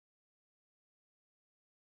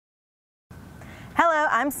Hello,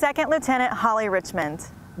 I'm Second Lieutenant Holly Richmond.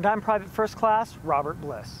 And I'm Private First Class Robert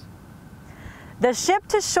Bliss. The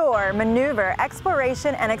Ship-to-Shore Maneuver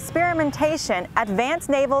Exploration and Experimentation Advanced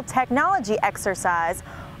Naval Technology Exercise,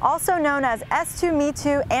 also known as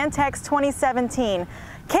S2Me2 Antx 2017,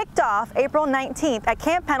 kicked off April 19th at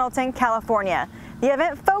Camp Pendleton, California. The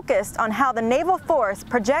event focused on how the naval force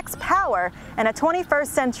projects power in a 21st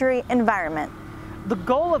century environment. The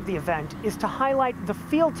goal of the event is to highlight the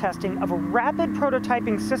field testing of rapid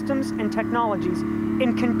prototyping systems and technologies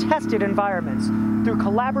in contested environments through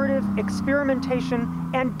collaborative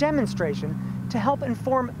experimentation and demonstration to help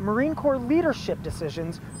inform Marine Corps leadership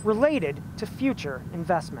decisions related to future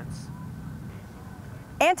investments.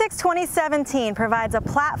 Antx 2017 provides a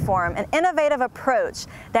platform and innovative approach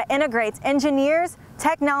that integrates engineers,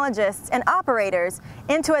 technologists, and operators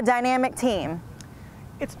into a dynamic team.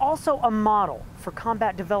 It's also a model for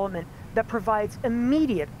combat development that provides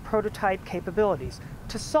immediate prototype capabilities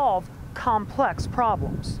to solve complex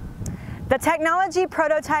problems. The technology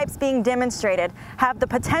prototypes being demonstrated have the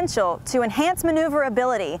potential to enhance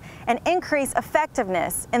maneuverability and increase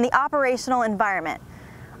effectiveness in the operational environment.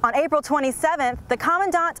 On April 27th, the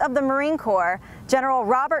Commandant of the Marine Corps, General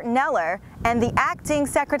Robert Nellore, and the Acting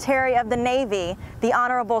Secretary of the Navy, the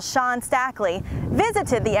Honorable Sean Stackley,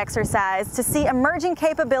 visited the exercise to see emerging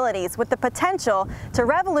capabilities with the potential to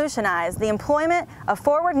revolutionize the employment of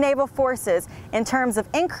forward naval forces in terms of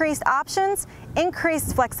increased options,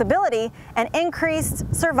 increased flexibility, and increased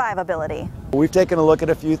survivability. We've taken a look at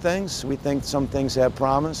a few things. We think some things have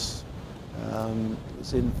promise.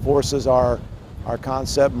 It enforces our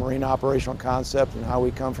concept, marine operational concept, and how we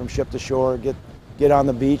come from ship to shore, get on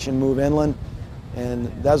the beach and move inland. And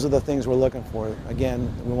those are the things we're looking for.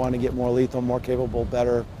 Again, we want to get more lethal, more capable,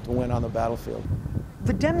 better to win on the battlefield.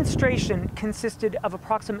 The demonstration consisted of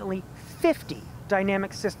approximately 50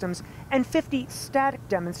 dynamic systems and 50 static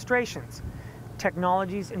demonstrations.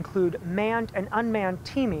 Technologies include manned and unmanned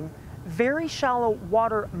teaming, very shallow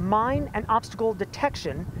water mine and obstacle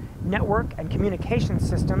detection, network and communication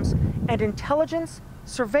systems, and intelligence,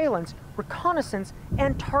 surveillance, reconnaissance,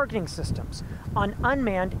 and targeting systems on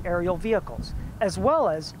unmanned aerial vehicles, as well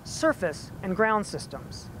as surface and ground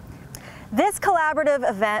systems. This collaborative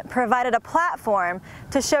event provided a platform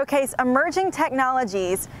to showcase emerging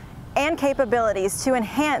technologies and capabilities to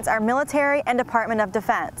enhance our military and Department of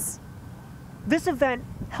Defense. This event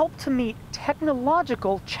helped to meet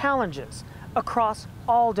technological challenges across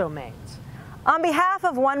all domains. On behalf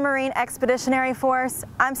of 1 Marine Expeditionary Force,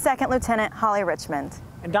 I'm Second Lieutenant Holly Richmond.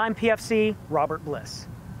 And I'm PFC Robert Bliss.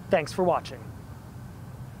 Thanks for watching.